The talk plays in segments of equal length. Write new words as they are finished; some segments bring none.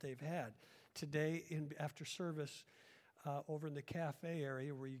they've had. Today, after service, over in the cafe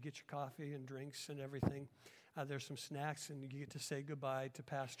area where you get your coffee and drinks and everything, there's some snacks, and you get to say goodbye to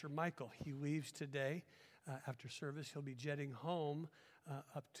Pastor Michael. He leaves today after service. He'll be jetting home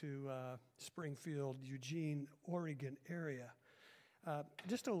up to Springfield, Eugene, Oregon area.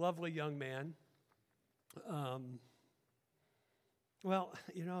 Just a lovely young man. Well,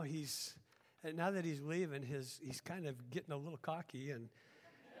 you know, now that he's leaving, he's kind of getting a little cocky, and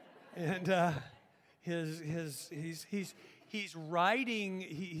he's writing.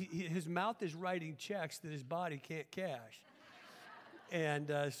 His mouth is writing checks that his body can't cash,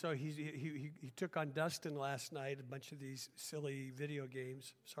 and so he took on Dustin last night a bunch of these silly video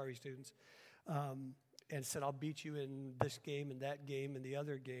games. Sorry, students, and said, "I'll beat you in this game and that game and the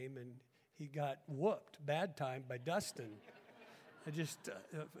other game," and he got whooped bad time by Dustin.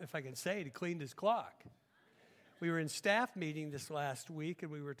 If I can say it, he cleaned his clock. We were in staff meeting this last week,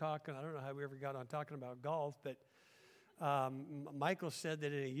 and we were talking, I don't know how we ever got on talking about golf, but Michael said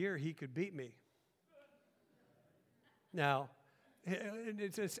that in a year he could beat me. Now,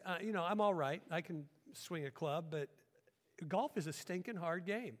 I'm all right. I can swing a club, but golf is a stinking hard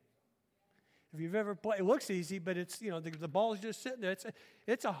game. If you've ever played, it looks easy, but it's, the ball's just sitting there.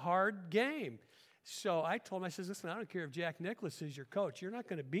 It's a hard game. So I told him, I says, listen, I don't care if Jack Nicklaus is your coach. You're not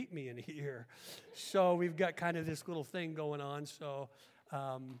going to beat me in a year. So we've got kind of this little thing going on. So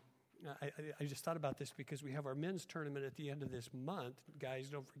I just thought about this because we have our men's tournament at the end of this month. Guys,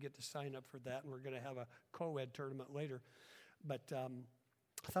 don't forget to sign up for that. And we're going to have a co-ed tournament later. But I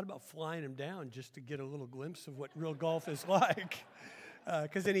thought about flying him down just to get a little glimpse of what real golf is like.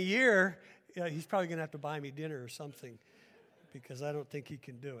 Because in a year, he's probably going to have to buy me dinner or something, because I don't think he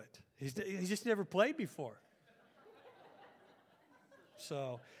can do it. He's just never played before.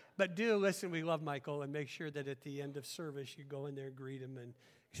 So, but do listen, we love Michael, and make sure that at the end of service you go in there and greet him and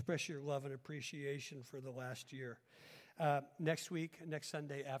express your love and appreciation for the last year. Next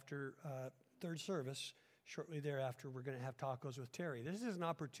Sunday after third service, shortly thereafter, we're going to have tacos with Terry. This is an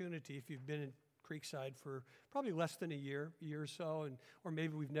opportunity if you've been in Creekside for probably less than a year or so, or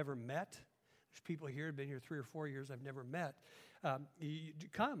maybe we've never met. There's people here who have been here 3 or 4 years I've never met.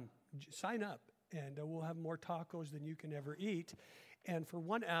 Come, sign up, and we'll have more tacos than you can ever eat. And for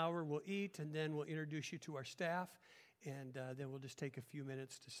 1 hour, we'll eat, and then we'll introduce you to our staff, and then we'll just take a few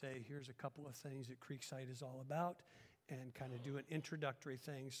minutes to say, here's a couple of things that Creekside is all about, and kind of do an introductory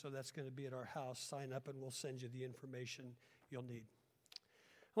thing. So that's going to be at our house. Sign up, and we'll send you the information you'll need.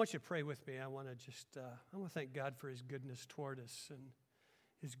 I want you to pray with me. I want to thank God for his goodness toward us and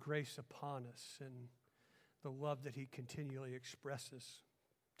his grace upon us and the love that he continually expresses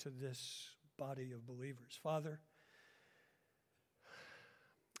to this body of believers. Father,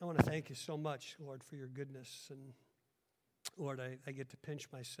 I want to thank you so much, Lord, for your goodness. And Lord, I get to pinch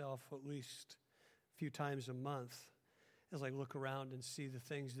myself at least a few times a month as I look around and see the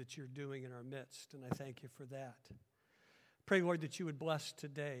things that you're doing in our midst, and I thank you for that. Pray, Lord, that you would bless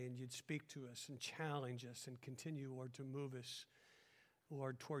today and you'd speak to us and challenge us and continue, Lord, to move us,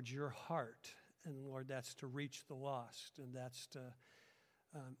 Lord, towards your heart. And, Lord, that's to reach the lost, and that's to,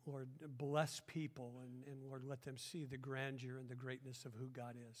 Lord, bless people and, Lord, let them see the grandeur and the greatness of who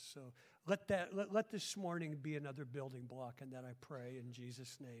God is. So let this morning be another building block, and that I pray in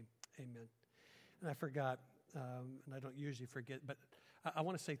Jesus' name. Amen. And I forgot, and I don't usually forget, but I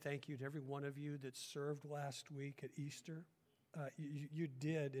want to say thank you to every one of you that served last week at Easter. You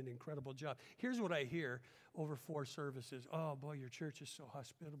did an incredible job. Here's what I hear over 4 services. Oh, boy, your church is so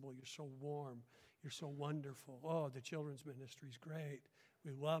hospitable. You're so warm. You're so wonderful. Oh, the children's ministry is great.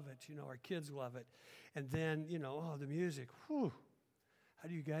 We love it. Our kids love it. And then, oh, the music. Whew. How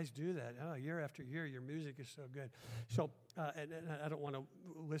do you guys do that? Oh, year after year, your music is so good. So, and I don't want to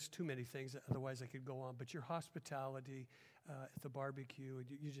list too many things, otherwise I could go on. But your hospitality at the barbecue,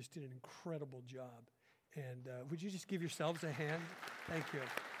 you just did an incredible job. And would you just give yourselves a hand? Thank you.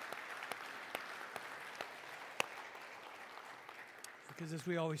 Because as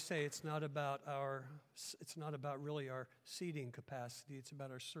we always say, it's not about really our seating capacity. It's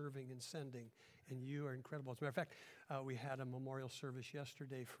about our serving and sending. And you are incredible. As a matter of fact, we had a memorial service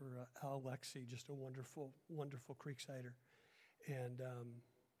yesterday for Al Lexi, just a wonderful, wonderful Creeksider. And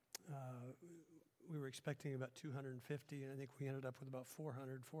we were expecting about 250, and I think we ended up with about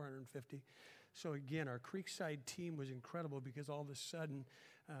 450. So again, our Creekside team was incredible because all of a sudden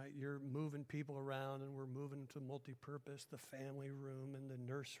you're moving people around, and we're moving to multi-purpose, the family room and the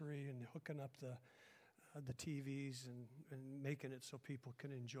nursery, and hooking up the TVs and making it so people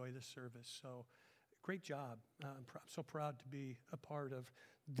can enjoy the service. So great job. I'm so proud to be a part of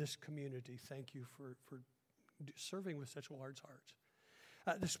this community. Thank you for serving with such large hearts.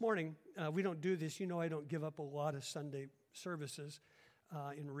 This morning, we don't do this. You know I don't give up a lot of Sunday services.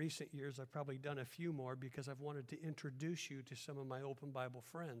 In recent years, I've probably done a few more because I've wanted to introduce you to some of my Open Bible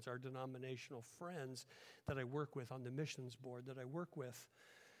friends, our denominational friends that I work with on the missions board, that I work with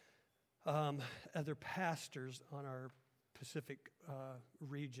other pastors on our Pacific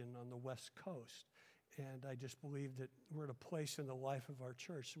region on the West Coast. And I just believe that we're at a place in the life of our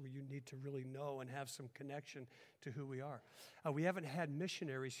church where you need to really know and have some connection to who we are. We haven't had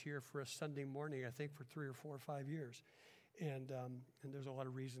missionaries here for a Sunday morning, I think, for 3 or 4 or 5 years. And there's a lot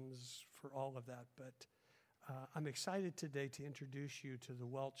of reasons for all of that. But I'm excited today to introduce you to the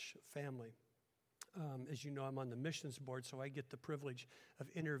Welch family. As you know, I'm on the missions board, so I get the privilege of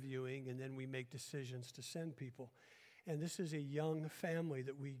interviewing, and then we make decisions to send people. And this is a young family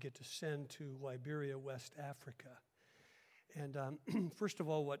that we get to send to Liberia, West Africa. And first of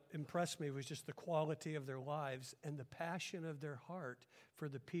all, what impressed me was just the quality of their lives and the passion of their heart for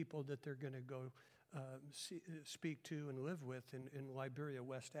the people that they're going to go speak to and live with in Liberia,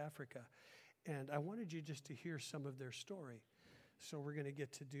 West Africa. And I wanted you just to hear some of their story. So we're going to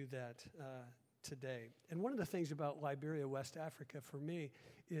get to do that today. And one of the things about Liberia, West Africa for me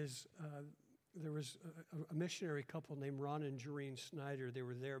is there was a missionary couple named Ron and Jareen Snyder. They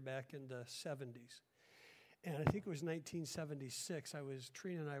were there back in the 70s. And I think it was 1976.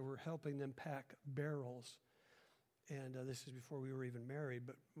 Trina and I were helping them pack barrels. And this is before we were even married,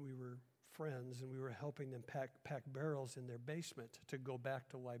 but we were friends, and we were helping them pack barrels in their basement to go back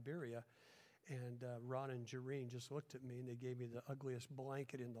to Liberia. And Ron and Jareen just looked at me, and they gave me the ugliest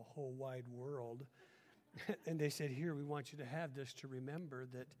blanket in the whole wide world. And they said, "Here, we want you to have this to remember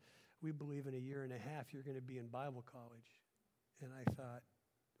that we believe in a year and a half you're going to be in Bible college." And I thought,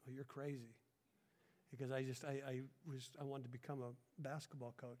 well, you're crazy. Because I wanted to become a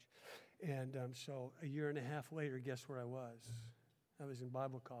basketball coach. And so a year and a half later, guess where I was? I was in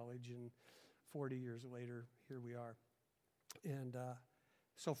Bible college, and 40 years later, here we are. And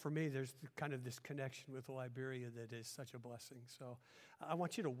so for me, there's kind of this connection with Liberia that is such a blessing. So I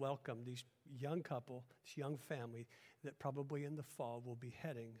want you to welcome these young couple, this young family that probably in the fall will be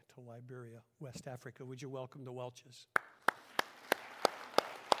heading to Liberia, West Africa. Would you welcome the Welches?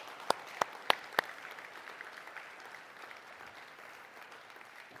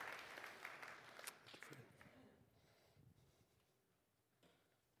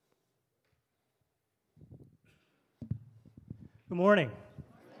 Good morning.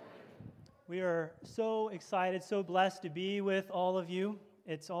 We are so excited, so blessed to be with all of you.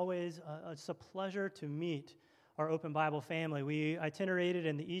 It's always a pleasure to meet our Open Bible family. We itinerated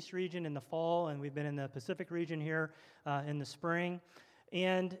in the East region in the fall, and we've been in the Pacific region here in the spring.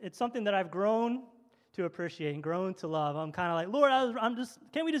 And it's something that I've grown to appreciate and grown to love. I'm kind of like, Lord,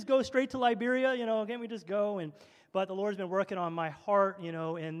 can't we just go straight to Liberia? Can't we just go? But the Lord's been working on my heart,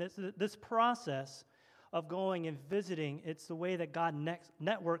 and this process of going and visiting. It's the way that God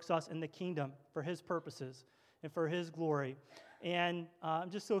networks us in the kingdom for His purposes and for His glory. And I'm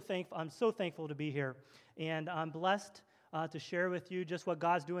just so thankful. I'm so thankful to be here. And I'm blessed to share with you just what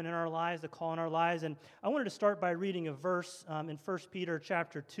God's doing in our lives, the call in our lives. And I wanted to start by reading a verse in 1 Peter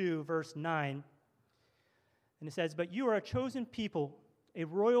chapter 2, verse 9. And it says, "But you are a chosen people, a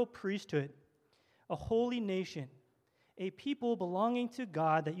royal priesthood, a holy nation, a people belonging to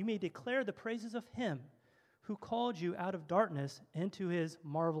God, that you may declare the praises of Him who called you out of darkness into His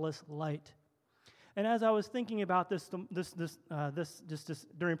marvelous light." And as I was thinking about this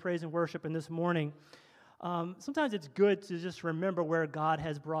during praise and worship and this morning, sometimes it's good to just remember where God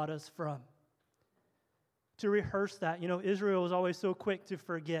has brought us from, to rehearse that. Israel was always so quick to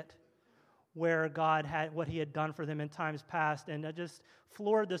forget where God had, what He had done for them in times past. And I just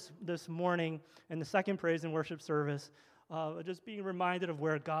floored this morning in the second praise and worship service, just being reminded of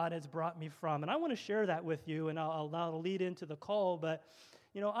where God has brought me from. And I want to share that with you, and I'll lead into the call. But,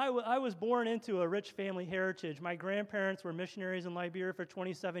 I was born into a rich family heritage. My grandparents were missionaries in Liberia for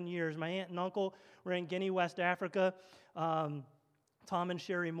 27 years. My aunt and uncle were in Guinea, West Africa, Tom and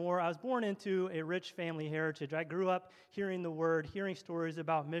Sherry Moore. I was born into a rich family heritage. I grew up hearing the word, hearing stories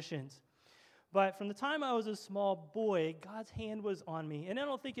about missions. But from the time I was a small boy, God's hand was on me. And I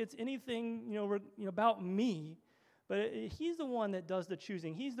don't think it's anything about me, but He's the one that does the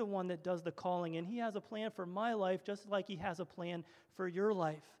choosing. He's the one that does the calling, and He has a plan for my life just like He has a plan for your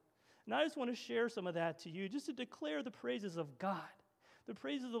life. And I just want to share some of that to you, just to declare the praises of God, the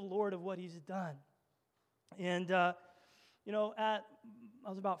praises of the Lord of what He's done. And, I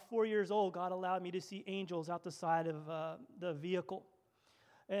was about 4 years old. God allowed me to see angels out the side of the vehicle.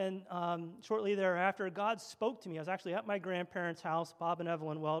 And shortly thereafter, God spoke to me. I was actually at my grandparents' house, Bob and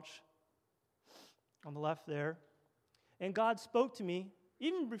Evelyn Welch, on the left there. And God spoke to me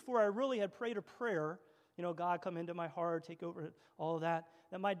even before I really had prayed a prayer, God come into my heart, take over all of that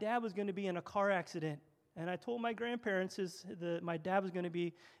my dad was going to be in a car accident. And I told my grandparents my dad was going to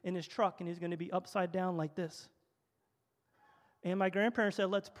be in his truck, and he's going to be upside down like this. And my grandparents said,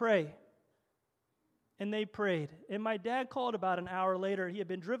 let's pray. And they prayed. And my dad called about an hour later. He had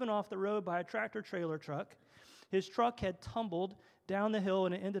been driven off the road by a tractor-trailer truck. His truck had tumbled down the hill,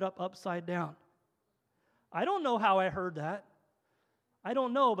 and it ended up upside down. I don't know how I heard that. I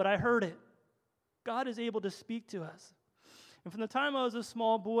don't know, but I heard it. God is able to speak to us. And from the time I was a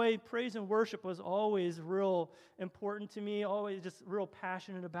small boy, praise and worship was always real important to me, always just real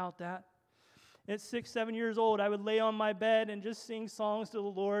passionate about that. At 6, 7 years old, I would lay on my bed and just sing songs to the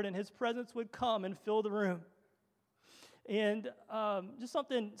Lord, and His presence would come and fill the room. And just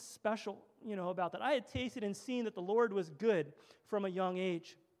something special, about that. I had tasted and seen that the Lord was good from a young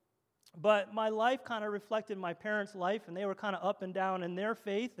age. But my life kind of reflected my parents' life, and they were kind of up and down in their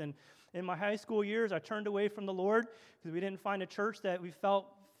faith. And in my high school years, I turned away from the Lord because we didn't find a church that we felt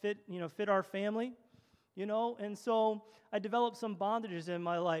fit our family, And so I developed some bondages in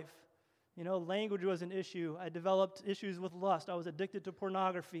my life. Language was an issue. I developed issues with lust. I was addicted to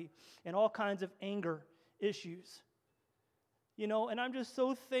pornography and all kinds of anger issues. And I'm just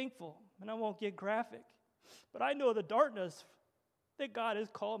so thankful, and I won't get graphic, but I know the darkness that God has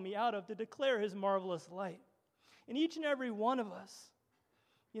called me out of to declare His marvelous light. And each and every one of us,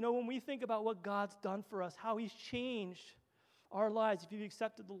 when we think about what God's done for us, how He's changed our lives, if you've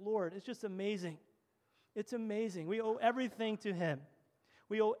accepted the Lord, it's just amazing. It's amazing. We owe everything to Him.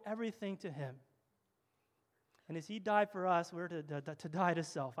 We owe everything to Him. And as He died for us, we're to die to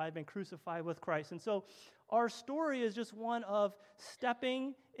self. I've been crucified with Christ. And so our story is just one of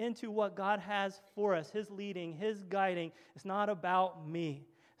stepping into what God has for us, His leading, His guiding. It's not about me.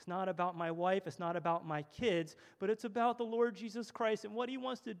 It's not about my wife. It's not about my kids. But it's about the Lord Jesus Christ and what He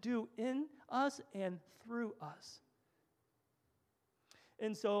wants to do in us and through us.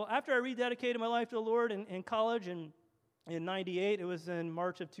 And so after I rededicated my life to the Lord in college and in 98, it was in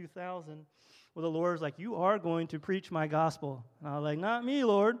March of 2000, well, the Lord was like, you are going to preach my gospel. And I was like, not me,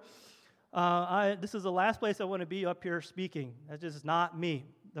 Lord. This is the last place I want to be up here speaking. That's just not me.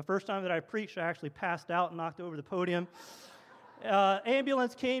 The first time that I preached, I actually passed out and knocked over the podium.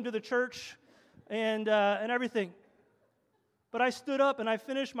 Ambulance came to the church and everything. But I stood up and I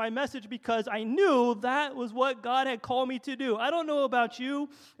finished my message because I knew that was what God had called me to do. I don't know about you.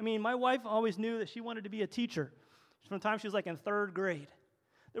 My wife always knew that she wanted to be a teacher. From the time she was in 3rd grade.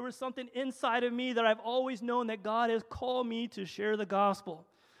 There was something inside of me that I've always known that God has called me to share the gospel.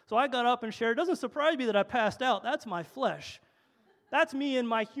 So I got up and shared. It doesn't surprise me that I passed out. That's my flesh. That's me and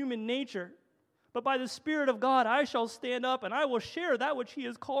my human nature. But by the Spirit of God, I shall stand up and I will share that which He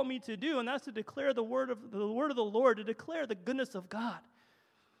has called me to do, and that's to declare the word of the Lord, to declare the goodness of God.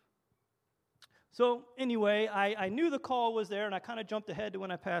 So anyway, I knew the call was there, and I kind of jumped ahead to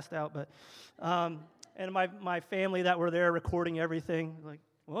when I passed out. But and my family that were there recording everything, like,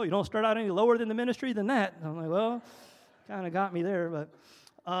 well, you don't start out any lower than the ministry than that. And I'm like, well, kind of got me there.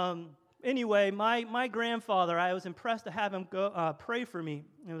 But anyway, my grandfather, I was impressed to have him go pray for me.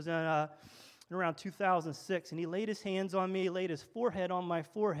 It was in around 2006, and he laid his hands on me, laid his forehead on my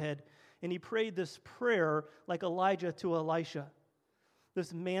forehead, and he prayed this prayer like Elijah to Elisha,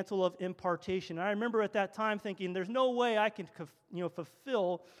 this mantle of impartation. And I remember at that time thinking, there's no way I can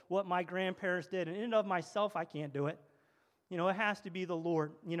fulfill what my grandparents did. And in and of myself, I can't do it. It has to be the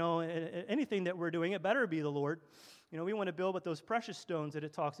Lord. Anything that we're doing, it better be the Lord. We want to build with those precious stones that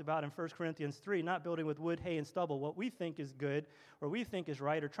it talks about in 1 Corinthians 3, not building with wood, hay, and stubble, what we think is good or we think is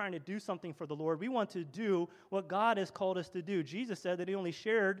right or trying to do something for the Lord. We want to do what God has called us to do. Jesus said that He only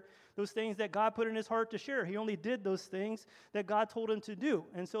shared those things that God put in His heart to share. He only did those things that God told Him to do.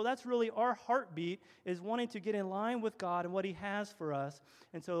 And so that's really our heartbeat, is wanting to get in line with God and what He has for us.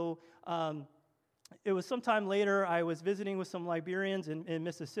 And so it was sometime later, I was visiting with some Liberians in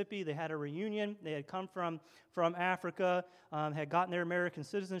Mississippi. They had a reunion. They had come from Africa, had gotten their American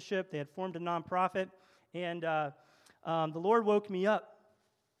citizenship. They had formed a nonprofit. And the Lord woke me up.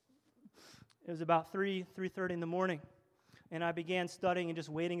 It was about 3:30 in the morning. And I began studying and just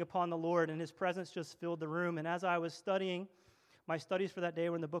waiting upon the Lord, and His presence just filled the room. And as I was studying, my studies for that day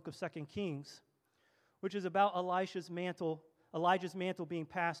were in the book of 2 Kings, which is about Elijah's mantle being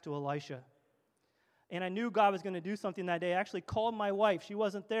passed to Elisha. And I knew God was going to do something that day. I actually called my wife. She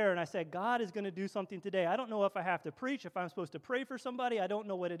wasn't there. And I said, God is going to do something today. I don't know if I have to preach, if I'm supposed to pray for somebody. I don't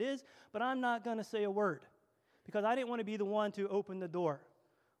know what it is. But I'm not going to say a word because I didn't want to be the one to open the door.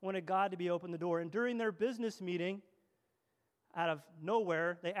 I wanted God to be open the door. And during their business meeting, out of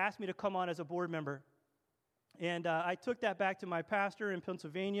nowhere, they asked me to come on as a board member. And I took that back to my pastor in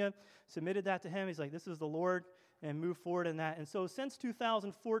Pennsylvania, submitted that to him. He's like, this is the Lord, and moved forward in that. And so since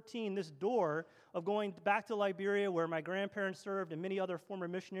 2014, this door of going back to Liberia, where my grandparents served and many other former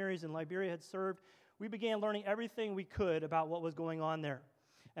missionaries in Liberia had served, we began learning everything we could about what was going on there.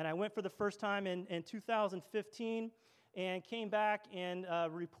 And I went for the first time in 2015 and came back and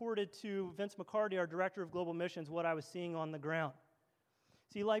reported to Vince McCarty, our director of global missions, what I was seeing on the ground.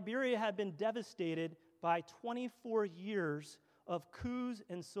 See, Liberia had been devastated by 24 years of coups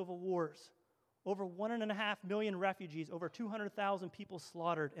and civil wars. Over 1.5 million refugees, over 200,000 people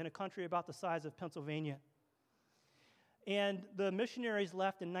slaughtered in a country about the size of Pennsylvania. And the missionaries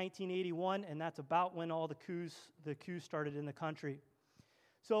left in 1981, and that's about when all the coups started in the country.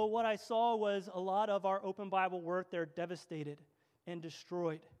 So what I saw was a lot of our open Bible work there devastated and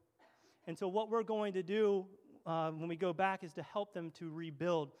destroyed. And so what we're going to do when we go back is to help them to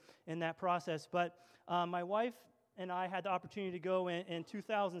rebuild in that process. But my wife and I had the opportunity to go in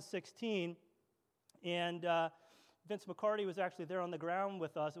 2016, and Vince McCarty was actually there on the ground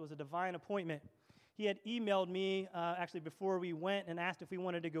with us. It was a divine appointment. He had emailed me actually before we went and asked if we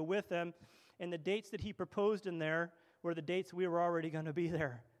wanted to go with him, and the dates that he proposed in there were the dates we were already going to be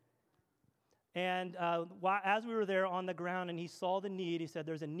there. And as we were there on the ground and he saw the need, he said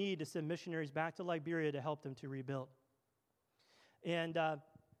there's a need to send missionaries back to Liberia to help them to rebuild. And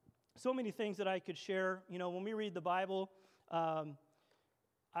so many things that I could share. You know, when we read the Bible,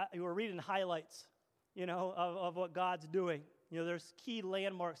 we're reading highlights, of what God's doing. There's key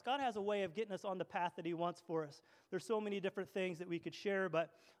landmarks. God has a way of getting us on the path that he wants for us. There's so many different things that we could share,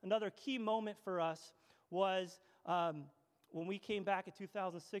 but another key moment for us was when we came back in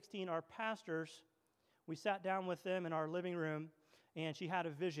 2016, our pastors, we sat down with them in our living room, and she had a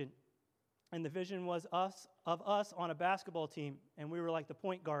vision. And the vision was of us on a basketball team, and we were like the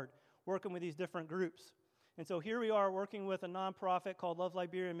point guard, working with these different groups. And so here we are working with a nonprofit called Love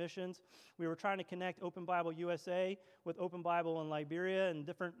Liberia Missions. We were trying to connect Open Bible USA with Open Bible in Liberia and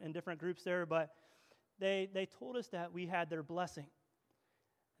different groups there, but they told us that we had their blessing.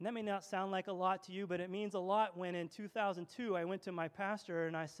 And that may not sound like a lot to you, but it means a lot when in 2002 I went to my pastor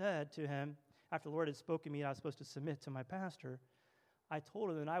and I said to him, after the Lord had spoken to me, I was supposed to submit to my pastor, I told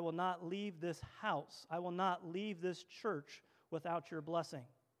him that I will not leave this house, I will not leave this church without your blessing.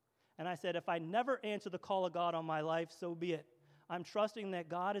 And I said, if I never answer the call of God on my life, so be it. I'm trusting that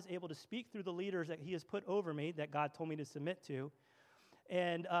God is able to speak through the leaders that he has put over me, that God told me to submit to.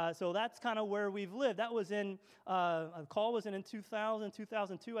 And so that's kind of where we've lived. That was a call was in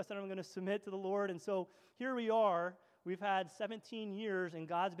 2002. I said, I'm going to submit to the Lord. And so here we are. We've had 17 years, and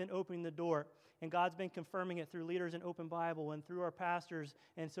God's been opening the door. And God's been confirming it through leaders in Open Bible and through our pastors.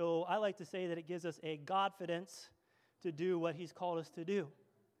 And so I like to say that it gives us a Godfidence to do what he's called us to do.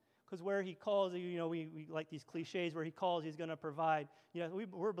 Because where he calls, we like these cliches, where he calls, he's going to provide.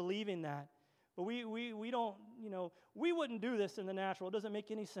 We're believing that. But we don't, we wouldn't do this in the natural. It doesn't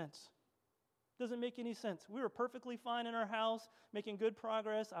make any sense. It doesn't make any sense. We were perfectly fine in our house, making good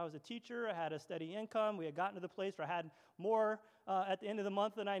progress. I was a teacher. I had a steady income. We had gotten to the place where I had more at the end of the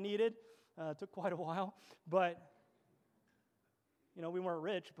month than I needed. It took quite a while. But, we weren't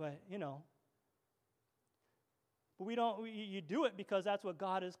rich, but, But you do it because that's what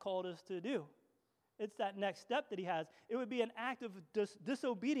God has called us to do. It's that next step that he has. It would be an act of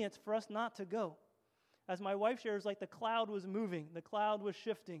disobedience for us not to go. As my wife shares, like the cloud was moving, the cloud was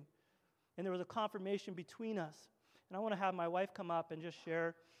shifting, and there was a confirmation between us. And I want to have my wife come up and just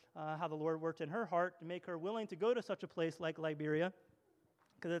share how the Lord worked in her heart to make her willing to go to such a place like Liberia,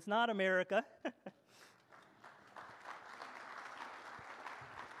 because it's not America.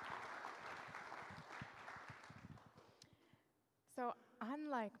 So,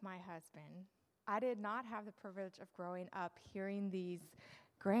 unlike my husband, I did not have the privilege of growing up hearing these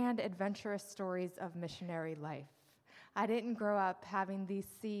grand, adventurous stories of missionary life. I didn't grow up having these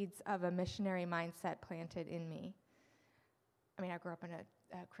seeds of a missionary mindset planted in me. I mean, I grew up in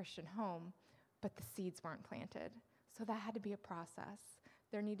a Christian home, but the seeds weren't planted. So that had to be a process.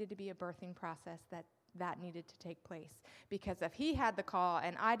 There needed to be a birthing process that needed to take place. Because if he had the call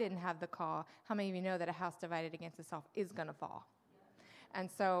and I didn't have the call, how many of you know that a house divided against itself is going to fall? And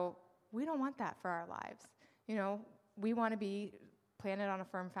so we don't want that for our lives. We want to be planted on a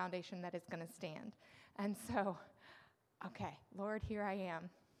firm foundation that is going to stand. And so, okay, Lord, here I am.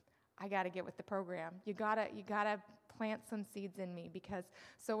 I got to get with the program. You gotta plant some seeds in me, because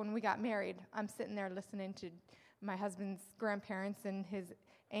so when we got married, I'm sitting there listening to my husband's grandparents and his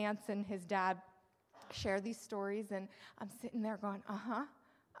aunts and his dad share these stories, and I'm sitting there going,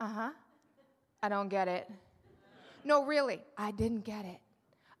 I don't get it. No, really, I didn't get it.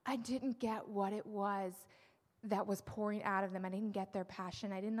 I didn't get what it was that was pouring out of them. I didn't get their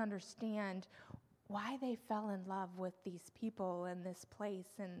passion. I didn't understand why they fell in love with these people and this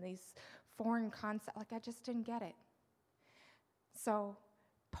place and these foreign concepts. Like, I just didn't get it. So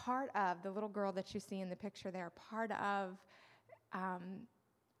part of the little girl that you see in the picture there, part of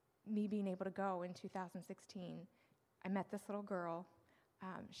me being able to go in 2016, I met this little girl.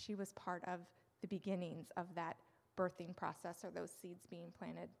 She was part of the beginnings of that birthing process, or those seeds being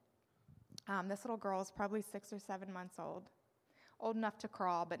planted. This little girl is probably 6 or 7 months old enough to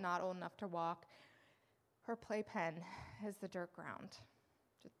crawl, but not old enough to walk. Her playpen is the dirt ground.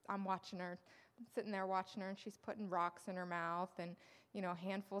 I'm watching her, I'm sitting there watching her, and she's putting rocks in her mouth and,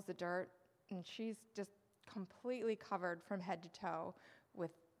 handfuls of dirt, and she's just completely covered from head to toe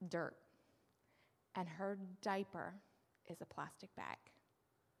with dirt. And her diaper is a plastic bag.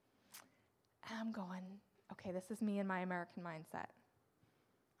 And I'm going, okay, this is me in my American mindset.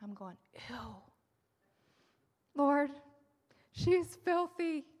 I'm going, ew. Lord, she's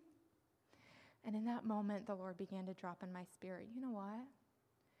filthy. And in that moment, the Lord began to drop in my spirit, you know what?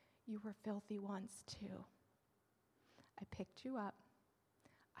 You were filthy once too. I picked you up,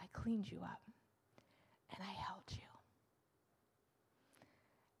 I cleaned you up, and I held you.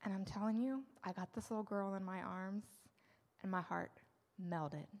 And I'm telling you, I got this little girl in my arms, and my heart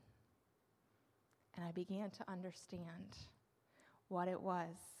melted. And I began to understand what it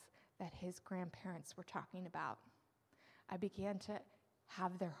was that his grandparents were talking about. I began to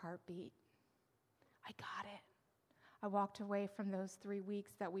have their heartbeat. I got it. I walked away from those 3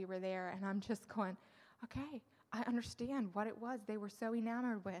 weeks that we were there, and I'm just going, okay, I understand what it was they were so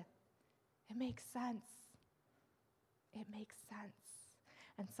enamored with. It makes sense. It makes sense.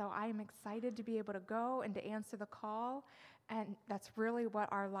 And so I am excited to be able to go and to answer the call, and that's really what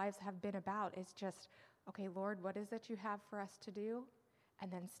our lives have been about, is just, okay, Lord, what is it you have for us to do?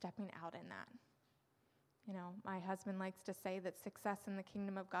 And then stepping out in that. My husband likes to say that success in the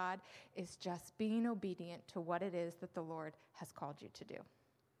kingdom of God is just being obedient to what it is that the Lord has called you to do.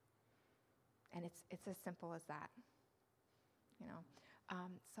 And it's as simple as that.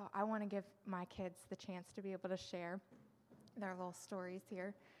 So I want to give my kids the chance to be able to share their little stories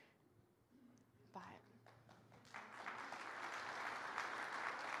here. But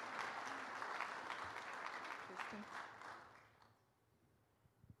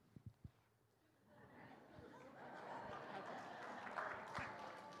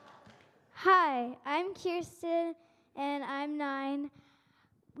Hi, I'm Kirsten, and I'm 9.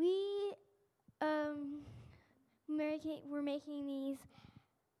 We're making these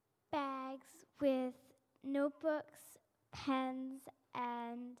bags with notebooks, pens,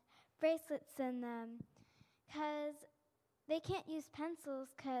 and bracelets in them, because they can't use pencils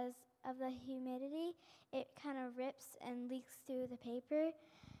because of the humidity. It kind of rips and leaks through the paper.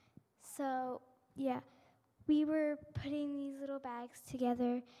 So, yeah. We were putting these little bags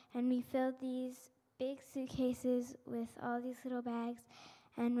together, and we filled these big suitcases with all these little bags.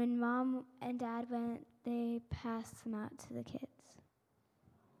 And when Mom and Dad went, they passed them out to the kids.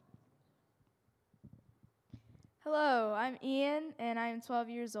 Hello, I'm Ian, and I'm 12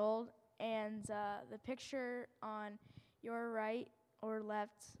 years old. And the picture on your right or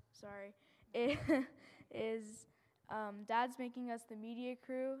left, is Dad's making us the media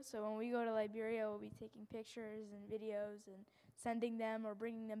crew, so when we go to Liberia, we'll be taking pictures and videos and sending them or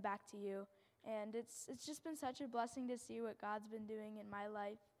bringing them back to you. And it's just been such a blessing to see what God's been doing in my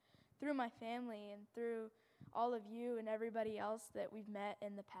life through my family and through all of you and everybody else that we've met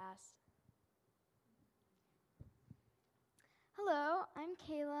in the past. Hello, I'm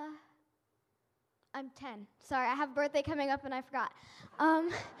Kayla. I'm 10. Sorry, I have a birthday coming up and I forgot.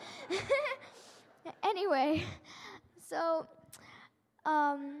 Anyway, so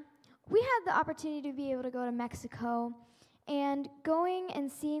we had the opportunity to be able to go to Mexico, and going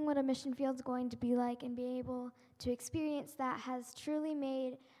and seeing what a mission field's going to be like and being able to experience that has truly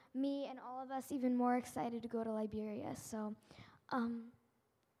made me and all of us even more excited to go to Liberia. So,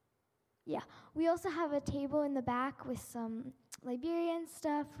 yeah. We also have a table in the back with some Liberian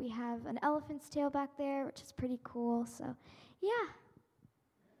stuff. We have an elephant's tail back there, which is pretty cool. So, yeah.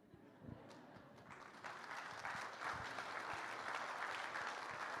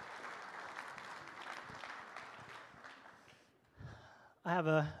 I have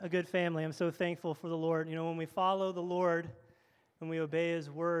a good family. I'm so thankful for the Lord. When we follow the Lord and we obey His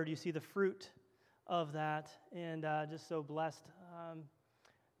word, you see the fruit of that, and just so blessed.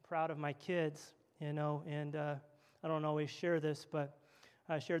 Proud of my kids, and I don't always share this, but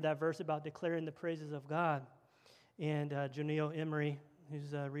I shared that verse about declaring the praises of God. And Janelle Emery,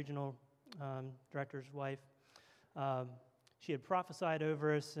 who's the regional director's wife, she had prophesied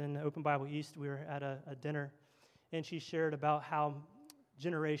over us in Open Bible East. We were at a dinner and she shared about how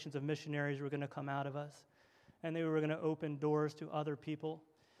generations of missionaries were going to come out of us, and they were going to open doors to other people,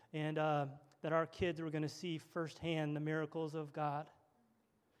 and that our kids were going to see firsthand the miracles of God.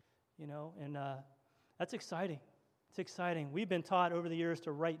 And that's exciting. It's exciting. We've been taught over the years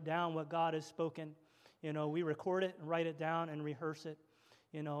to write down what God has spoken. We record it and write it down and rehearse it.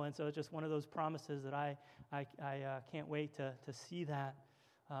 And so it's just one of those promises that I can't wait to see that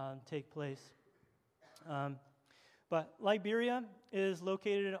take place. But Liberia is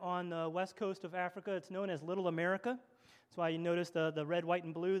located on the west coast of Africa. It's known as Little America. That's why you notice the red, white,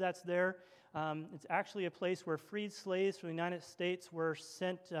 and blue that's there. It's actually a place where freed slaves from the United States were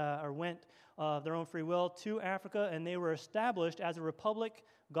sent or went of their own free will to Africa, and they were established as a republic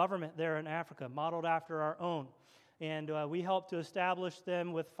government there in Africa, modeled after our own. And we helped to establish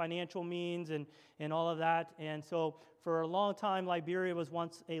them with financial means and all of that. And so for a long time, Liberia was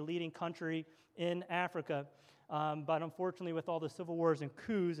once a leading country in Africa. But unfortunately, with all the civil wars and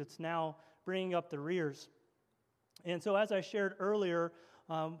coups, it's now bringing up the rears. And so as I shared earlier,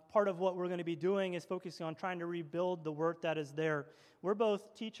 part of what we're going to be doing is focusing on trying to rebuild the work that is there. We're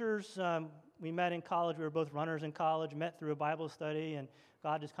both teachers. We met in college. We were both runners in college, met through a Bible study, and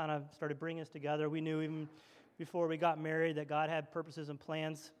God just kind of started bringing us together. We knew even before we got married that God had purposes and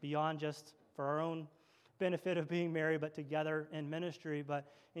plans beyond just for our own benefit of being married, but together in ministry.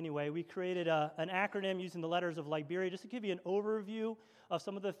 But anyway, we created an acronym using the letters of Liberia just to give you an overview of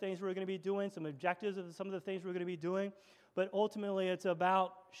some of the things we're going to be doing, some objectives of some of the things we're going to be doing. But ultimately, it's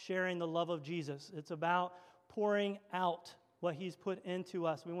about sharing the love of Jesus. It's about pouring out what he's put into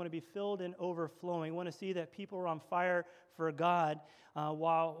us. We want to be filled and overflowing. We want to see that people are on fire for God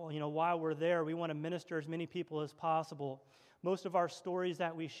while we're there. We want to minister as many people as possible. Most of our stories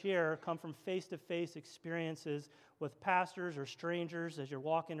that we share come from face-to-face experiences with pastors or strangers as you're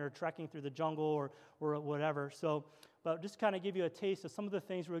walking or trekking through the jungle or whatever. But just kind of give you a taste of some of the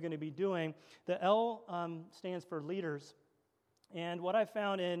things we're going to be doing. The L stands for leaders. And what I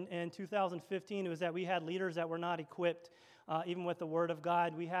found in 2015 was that we had leaders that were not equipped, even with the Word of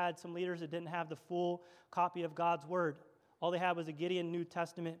God. We had some leaders that didn't have the full copy of God's Word. All they had was a Gideon New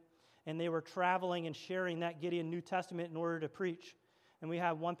Testament, and they were traveling and sharing that Gideon New Testament in order to preach. And we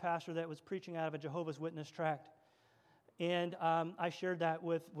had one pastor that was preaching out of a Jehovah's Witness tract. And I shared that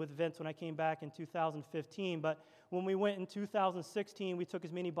with Vince when I came back in 2015. But when we went in 2016, we took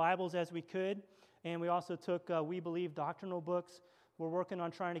as many Bibles as we could, and we also took We Believe doctrinal books. We're working on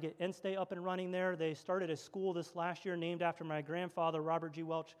trying to get InStay up and running there. They started a school this last year named after my grandfather, Robert G.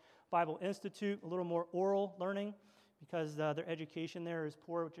 Welch Bible Institute, a little more oral learning because their education there is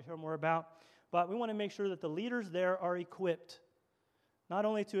poor, which you'll hear more about. But we want to make sure that the leaders there are equipped, not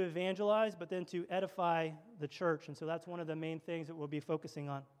only to evangelize, but then to edify the church. And so that's one of the main things that we'll be focusing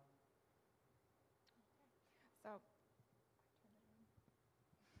on. Sorry.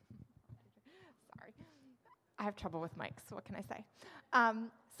 I have trouble with mics, so what can I say?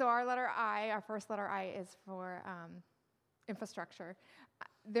 So our letter I, our first letter I, is for infrastructure.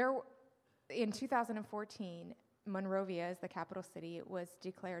 In 2014, Monrovia, as the capital city, was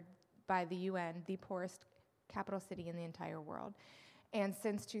declared by the UN the poorest capital city in the entire world. And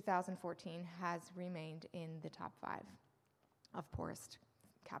since 2014 has remained in the top 5 of poorest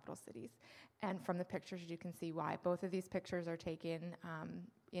capital cities. And from the pictures, you can see why. Both of these pictures are taken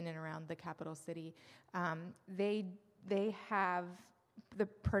in and around the capital city. They have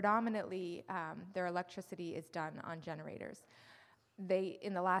predominantly their electricity is done on generators. They,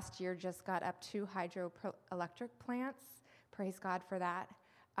 in the last year, just got up 2 hydroelectric plants. Praise God for that.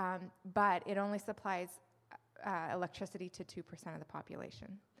 But it only supplies electricity to 2% of the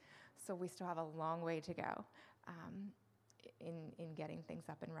population. So we still have a long way to go in getting things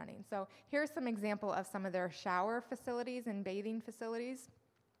up and running. So here's some example of some of their shower facilities and bathing facilities.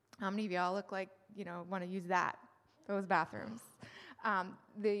 How many of y'all look like, want to use those bathrooms?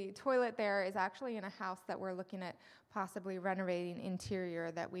 The toilet there is actually in a house that we're looking at possibly renovating interior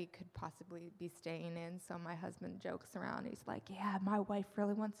that we could possibly be staying in. So my husband jokes around. He's like, yeah, my wife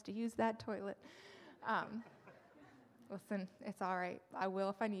really wants to use that toilet. Listen, it's all right. I will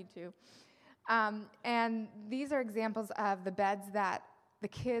if I need to. And these are examples of the beds that the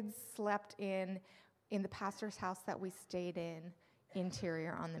kids slept in the pastor's house that we stayed in,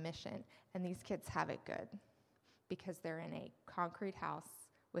 interior on the mission. And these kids have it good because they're in a concrete house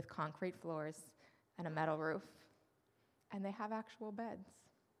with concrete floors and a metal roof. And they have actual beds.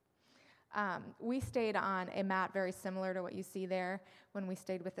 We stayed on a mat very similar to what you see there when we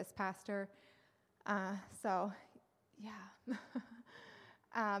stayed with this pastor.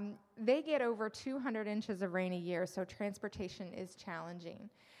 They get over 200 inches of rain a year, so transportation is challenging.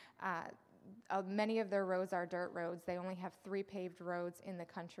 Many of their roads are dirt roads. They only have 3 paved roads in the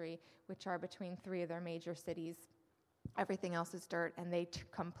country, which are between 3 of their major cities. Everything else is dirt, and they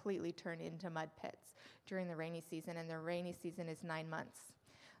completely turn into mud pits during the rainy season, and their rainy season is 9 months.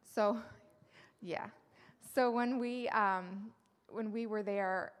 So, yeah. So when we were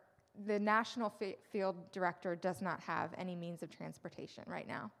there, the national field director does not have any means of transportation right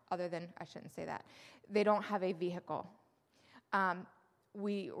now, other than, I shouldn't say that. They don't have a vehicle.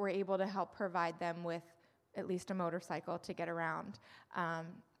 We were able to help provide them with at least a motorcycle to get around.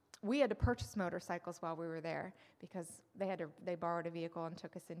 We had to purchase motorcycles while we were there because they borrowed a vehicle and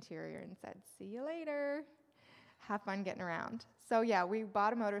took us interior and said, "See you later. Have fun getting around." So yeah, we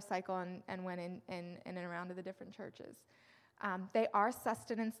bought a motorcycle and went in and around to the different churches. They are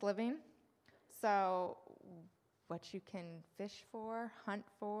sustenance living, so what you can fish for, hunt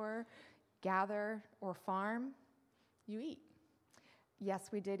for, gather, or farm, you eat.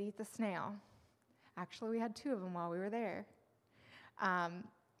 Yes, we did eat the snail. Actually, we had 2 of them while we were there.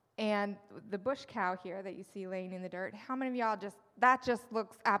 And the bush cow here that you see laying in the dirt, how many of y'all that just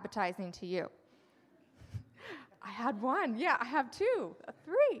looks appetizing to you? I had 1. Yeah, I have 2,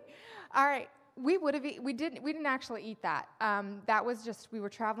 3. All right. We didn't actually eat that. That was just, we were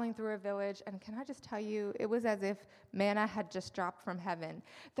traveling through a village, and can I just tell you, it was as if manna had just dropped from heaven.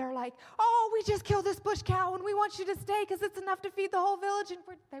 They're like, "Oh, we just killed this bush cow, and we want you to stay because it's enough to feed the whole village." And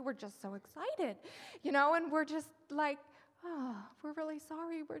they were just so excited, and we're just like, "Oh, we're really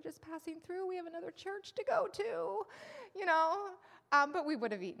sorry. We're just passing through. We have another church to go to," But we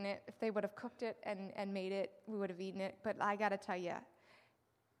would have eaten it. If they would have cooked it and made it, we would have eaten it. But I got to tell you,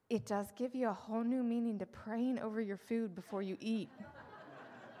 it does give you a whole new meaning to praying over your food before you eat.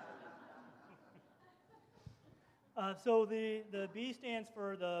 So the B stands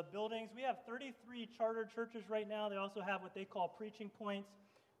for the buildings. We have 33 charter churches right now. They also have what they call preaching points.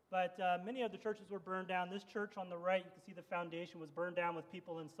 But many of the churches were burned down. This church on the right, you can see the foundation was burned down with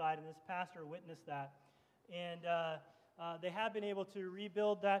people inside, and this pastor witnessed that. And they have been able to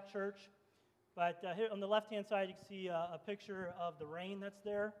rebuild that church. But here on the left-hand side, you can see a picture of the rain that's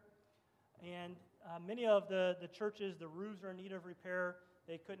there. And many of the churches, the roofs are in need of repair.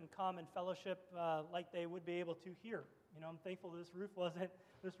 They couldn't come and fellowship like they would be able to here. I'm thankful this roof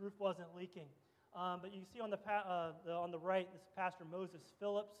wasn't leaking. But you see on the right, this is Pastor Moses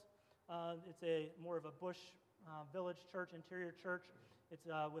Phillips. It's more of a bush village church, interior church. It's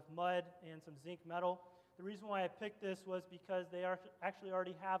with mud and some zinc metal. The reason why I picked this was because they actually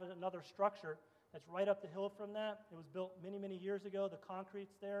already have another structure that's right up the hill from that. It was built many, many years ago. The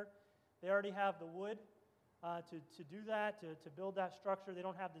concrete's there. They already have the wood to do that, to build that structure. They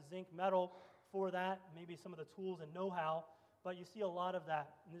don't have the zinc metal for that, maybe some of the tools and know-how, but you see a lot of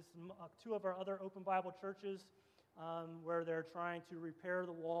that. And this is 2 of our other Open Bible churches where they're trying to repair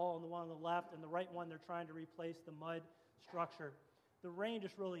the wall, and the one on the left, and the right one, they're trying to replace the mud structure. The rain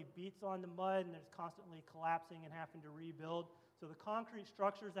just really beats on the mud, and it's constantly collapsing and having to rebuild. So the concrete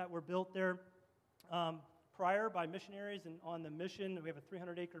structures that were built there prior by missionaries and on the mission, we have a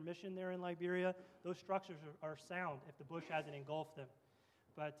 300-acre mission there in Liberia, those structures are sound if the bush hasn't engulfed them.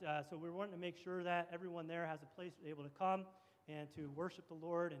 But so we're wanting to make sure that everyone there has a place to be able to come and to worship the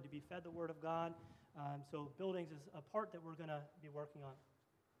Lord and to be fed the Word of God. So buildings is a part that we're going to be working on.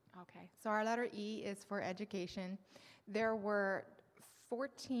 Okay, so our letter E is for education. There were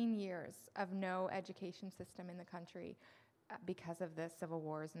 14 years of no education system in the country because of the civil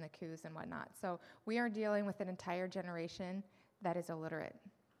wars and the coups and whatnot. So we are dealing with an entire generation that is illiterate.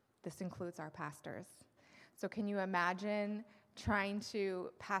 This includes our pastors. So can you imagine trying to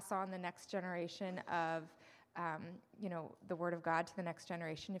pass on the next generation of, the Word of God to the next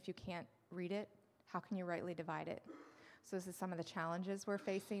generation if you can't read it? How can you rightly divide it? So this is some of the challenges we're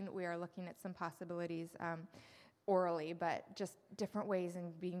facing. We are looking at some possibilities orally, but just different ways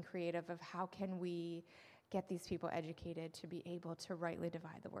in being creative of how can we get these people educated to be able to rightly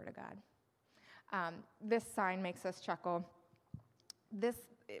divide the Word of God. This sign makes us chuckle.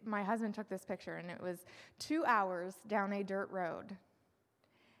 My husband took this picture, and it was 2 hours down a dirt road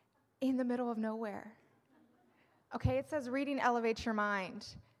in the middle of nowhere. Okay, it says reading elevates your mind.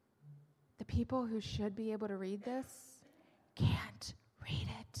 The people who should be able to read this can't read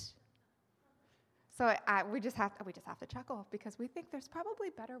it. So we just have to chuckle because we think there's probably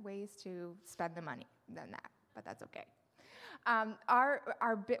better ways to spend the money than that, but that's okay.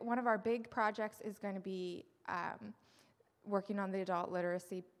 One of our big projects is going to be working on the adult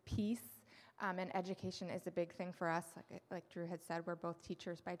literacy piece, and education is a big thing for us. Like Drew had said, we're both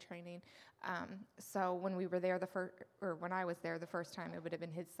teachers by training. So when we were there when I was there the first time, it would have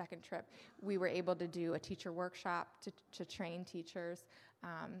been his second trip. We were able to do a teacher workshop to train teachers.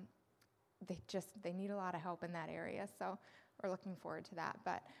 they need a lot of help in that area. So we're looking forward to that.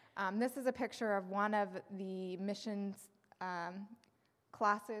 But this is a picture of one of the missions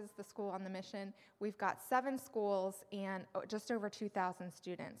classes, the school on the mission. We've got 7 schools and just over 2,000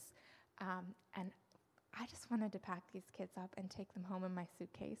 students. And I just wanted to pack these kids up and take them home in my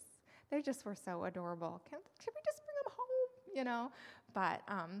suitcase. They just were so adorable. Can we just bring them home, But,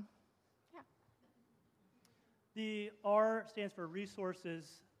 yeah. The R stands for resources.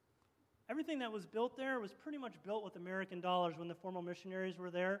 Everything that was built there was pretty much built with American dollars when the formal missionaries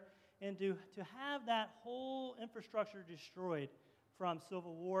were there. And to have that whole infrastructure destroyed from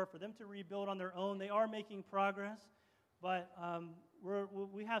Civil War, for them to rebuild on their own, they are making progress. But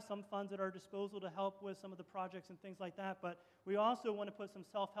we have some funds at our disposal to help with some of the projects and things like that. But we also want to put some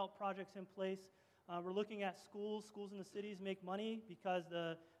self-help projects in place. We're looking at schools. Schools in the cities make money because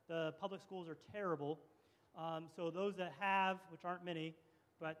the public schools are terrible. So those that have, which aren't many,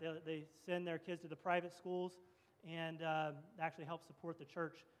 but they send their kids to the private schools and actually help support the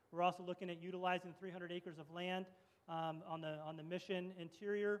church. We're also looking at utilizing 300 acres of land on the mission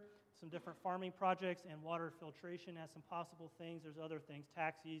interior, some different farming projects, and water filtration as some possible things. There's other things,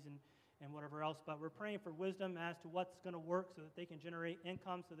 taxis and whatever else. But we're praying for wisdom as to what's going to work so that they can generate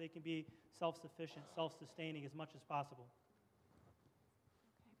income so they can be self-sufficient, self-sustaining as much as possible.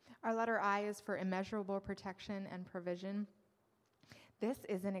 Our letter I is for immeasurable protection and provision. This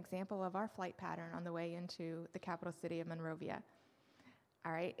is an example of our flight pattern on the way into the capital city of Monrovia.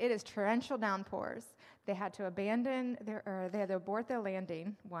 All right, it is torrential downpours. They had to they had to abort their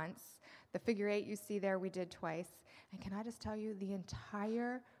landing once. The figure 8 you see there, we did twice. And can I just tell you, the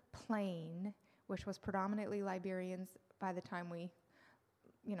entire plane, which was predominantly Liberians by the time we,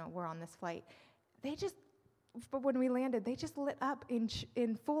 were on this flight, but when we landed, they just lit up in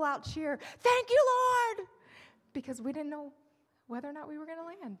full-out cheer. Thank you, Lord! Because we didn't know whether or not we were going to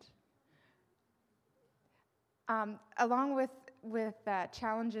land. Along with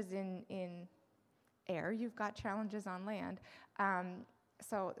challenges in air, you've got challenges on land.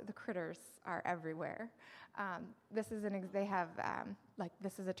 So the critters are everywhere. This is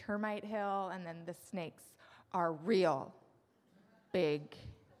this is a termite hill, and then the snakes are real big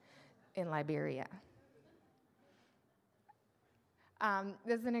in Liberia.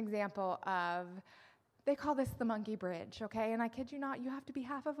 This is an example of, they call this the monkey bridge, okay? And I kid you not, you have to be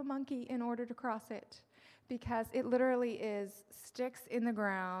half of a monkey in order to cross it, because it literally is sticks in the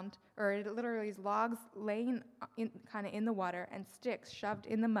ground, or it literally is logs laying kind of in the water and sticks shoved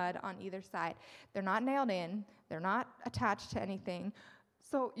in the mud on either side. They're not nailed in. They're not attached to anything.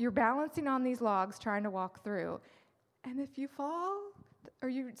 So you're balancing on these logs trying to walk through. And if you fall or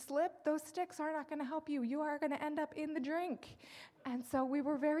you slip, those sticks are not going to help you. You are going to end up in the drink. And so we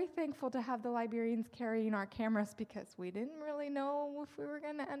were very thankful to have the Liberians carrying our cameras, because we didn't really know if we were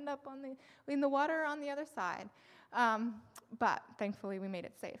going to end up in the water or on the other side. But thankfully, we made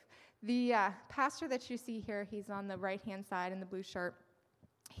it safe. The pastor that you see here, he's on the right-hand side in the blue shirt.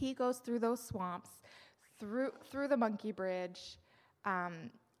 He goes through those swamps, through the monkey bridge,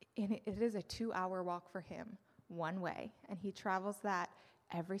 and it is a 2-hour walk for him, one way. And he travels that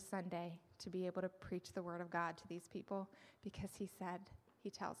every Sunday to be able to preach the word of God to these people, because he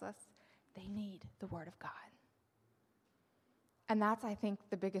tells us, they need the word of God. And that's, I think,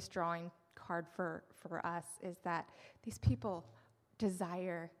 the biggest drawing card for us, is that these people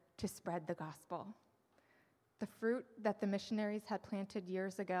desire to spread the gospel. The fruit that the missionaries had planted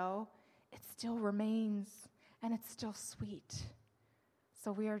years ago, it still remains, and it's still sweet.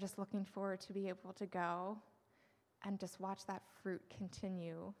 So we are just looking forward to be able to go and just watch that fruit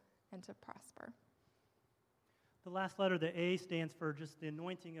continue and to prosper. The last letter, the A, stands for just the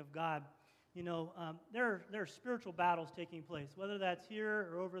anointing of God. There are spiritual battles taking place, whether that's here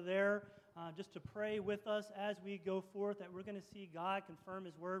or over there, just to pray with us as we go forth, that we're going to see God confirm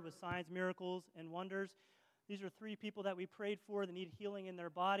His word with signs, miracles, and wonders. These are 3 people that we prayed for that need healing in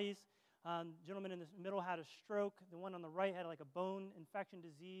their bodies. The gentleman in the middle had a stroke. The one on the right had like a bone infection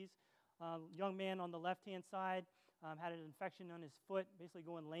disease. Young man on the left-hand side had an infection on his foot, basically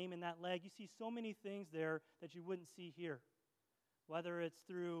going lame in that leg. You see so many things there that you wouldn't see here, whether it's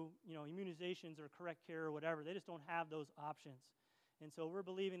through immunizations or correct care or whatever. They just don't have those options. And so we're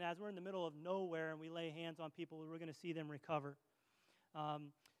believing, as we're in the middle of nowhere and we lay hands on people, we're going to see them recover.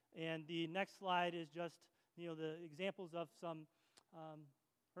 And the next slide is just the examples of some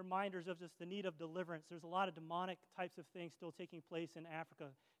reminders of just the need of deliverance. There's a lot of demonic types of things still taking place in Africa.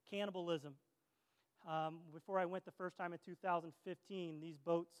 Cannibalism. Before I went the first time in 2015, these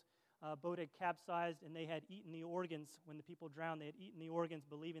boat had capsized, and they had eaten the organs. When the people drowned, they had eaten the organs,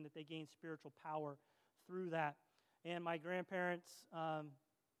 believing that they gained spiritual power through that. And my grandparents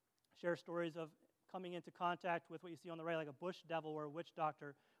share stories of coming into contact with what you see on the right, like a bush devil or a witch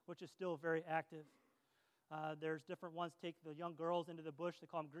doctor, which is still very active. There's different ones take the young girls into the bush. They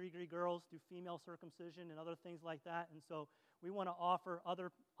call them gree girls, do female circumcision and other things like that. And so we want to offer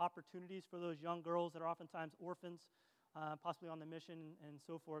other opportunities for those young girls that are oftentimes orphans, possibly on the mission and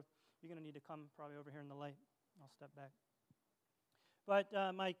so forth. You're going to need to come probably over here in the light. I'll step back.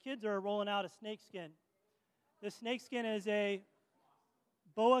 But my kids are rolling out a snake skin. This snake skin is a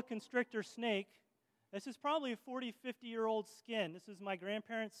boa constrictor snake. This is probably a 40, 50-year-old skin. This is my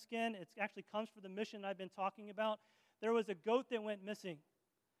grandparents' skin. It actually comes from the mission I've been talking about. There was a goat that went missing,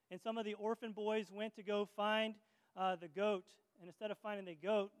 and some of the orphan boys went to go find the goat. And instead of finding the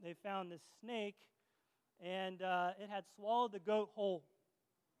goat, they found this snake, and it had swallowed the goat whole.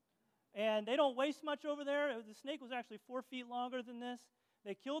 And they don't waste much over there. The snake was actually 4 feet longer than this.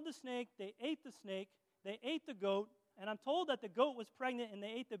 They killed the snake. They ate the snake. They ate the goat. And I'm told that the goat was pregnant, and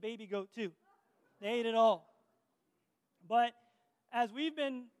they ate the baby goat too. They ate it all. But as we've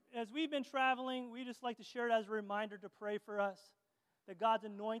been traveling, we just like to share it as a reminder to pray for us, that God's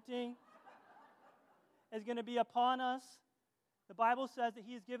anointing is going to be upon us. The Bible says that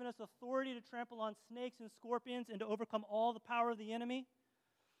He has given us authority to trample on snakes and scorpions and to overcome all the power of the enemy.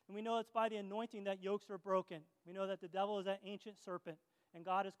 And we know it's by the anointing that yokes are broken. We know that the devil is that ancient serpent, and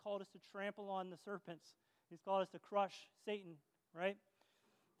God has called us to trample on the serpents. He's called us to crush Satan, right?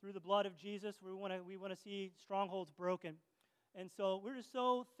 Through the blood of Jesus, we want to see strongholds broken. And so we're just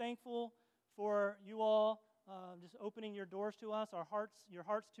so thankful for you all just opening your doors to us, your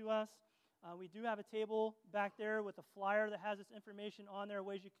hearts to us. We do have a table back there with a flyer that has this information on there,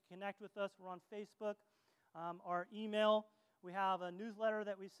 ways you can connect with us. We're on Facebook, our email. We have a newsletter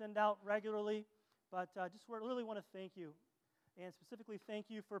that we send out regularly. But just really want to thank you. And specifically thank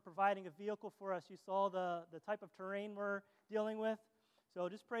you for providing a vehicle for us. You saw the type of terrain we're dealing with. So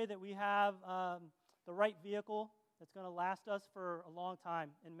just pray that we have the right vehicle that's going to last us for a long time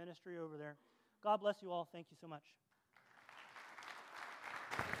in ministry over there. God bless you all. Thank you so much.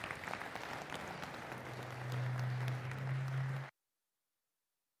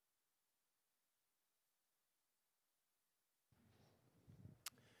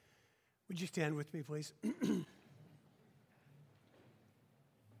 Would you stand with me, please?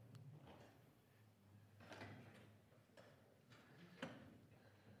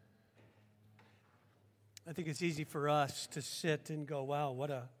 I think it's easy for us to sit and go, wow,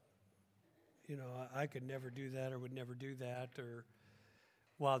 I could never do that or would never do that, or,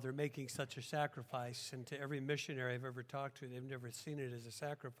 wow, they're making such a sacrifice. And to every missionary I've ever talked to, they've never seen it as a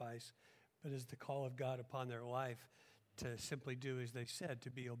sacrifice, but as the call of God upon their life to simply do as they said, to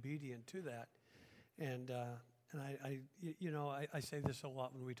be obedient to that. And I say this a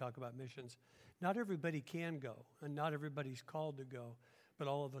lot when we talk about missions. Not everybody can go, and not everybody's called to go, but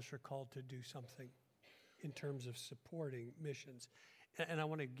all of us are called to do something in terms of supporting missions. And I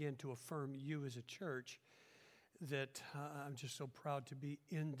want, again, to affirm you as a church that I'm just so proud to be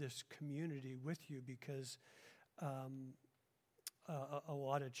in this community with you, because a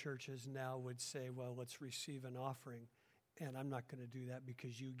lot of churches now would say, well, let's receive an offering. And I'm not going to do that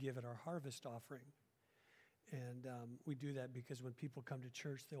because you give it our harvest offering. And we do that because when people come to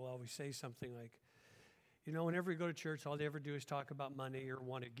church, they'll always say something like, whenever we go to church, all they ever do is talk about money or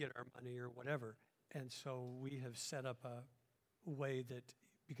want to get our money or whatever. And so we have set up a way that,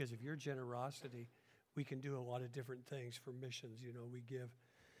 because of your generosity, we can do a lot of different things for missions. We give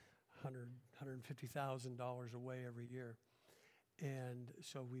 $150,000 away every year. And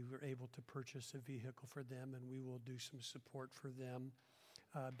so we were able to purchase a vehicle for them, and we will do some support for them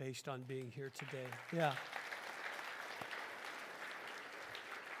based on being here today. Yeah.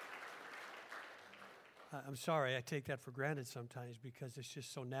 I'm sorry, I take that for granted sometimes because it's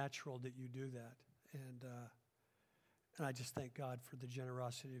just so natural that you do that. And I just thank God for the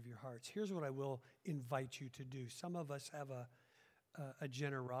generosity of your hearts. Here's what I will invite you to do. Some of us have a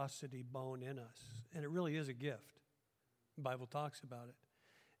generosity bone in us, and it really is a gift. The Bible talks about it.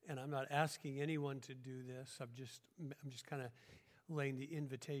 And I'm not asking anyone to do this. I'm just kind of laying the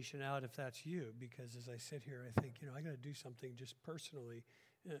invitation out if that's you, because as I sit here, I think, I got to do something just personally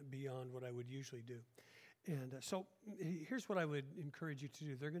beyond what I would usually do. And so here's what I would encourage you to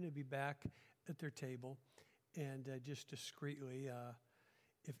do. They're going to be back at their table, and just discreetly,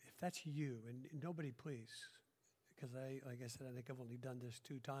 if that's you, and nobody please, because like I said, I think I've only done this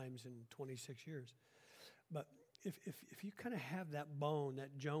 2 times in 26 years. But if you kind of have that bone,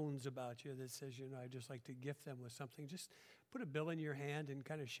 that Jones about you that says, I'd just like to gift them with something, just put a bill in your hand and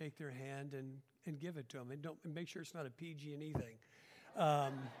kind of shake their hand and give it to them. And make sure it's not a PG&E thing.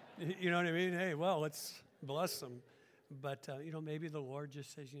 You know what I mean? Hey, well, let's bless them. But, maybe the Lord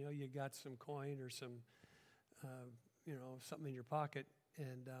just says, you got some coin or some, something in your pocket,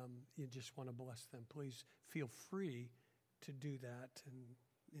 and you just want to bless them. Please feel free to do that and,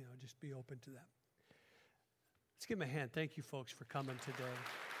 just be open to that. Let's give them a hand. Thank you, folks, for coming today.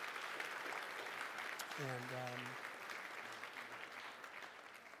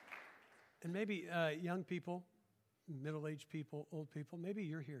 And maybe young people, middle-aged people, old people, maybe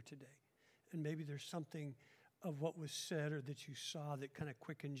you're here today, and maybe there's something of what was said or that you saw that kind of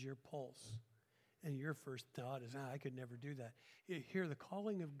quickens your pulse. And your first thought is, I could never do that. You hear the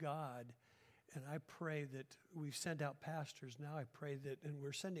calling of God, and I pray that we've sent out pastors now. I pray that, and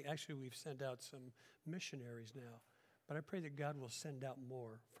we've sent out some missionaries now. But I pray that God will send out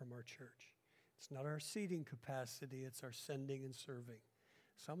more from our church. It's not our seating capacity, it's our sending and serving.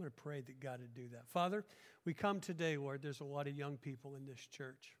 So I'm going to pray that God would do that. Father, we come today, Lord, there's a lot of young people in this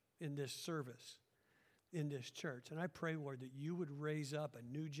church, in this service, in this church. And I pray, Lord, that you would raise up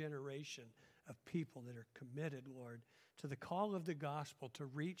a new generation of people that are committed, Lord, to the call of the gospel, to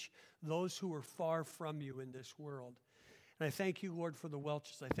reach those who are far from you in this world. And I thank you, Lord, for the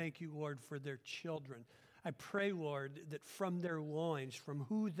Welches. I thank you, Lord, for their children. I pray, Lord, that from their loins, from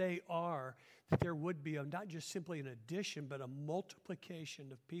who they are, that there would be not just simply an addition, but a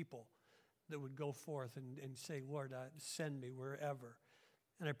multiplication of people that would go forth and say, Lord, send me wherever.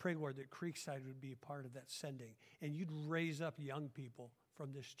 And I pray, Lord, that Creekside would be a part of that sending. And you'd raise up young people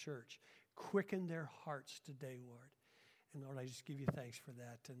from this church. Quicken their hearts today, Lord. And Lord, I just give you thanks for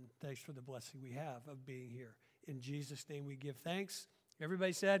that. And thanks for the blessing we have of being here. In Jesus' name we give thanks.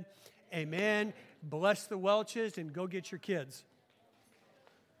 Everybody said, amen. Bless the Welches and go get your kids.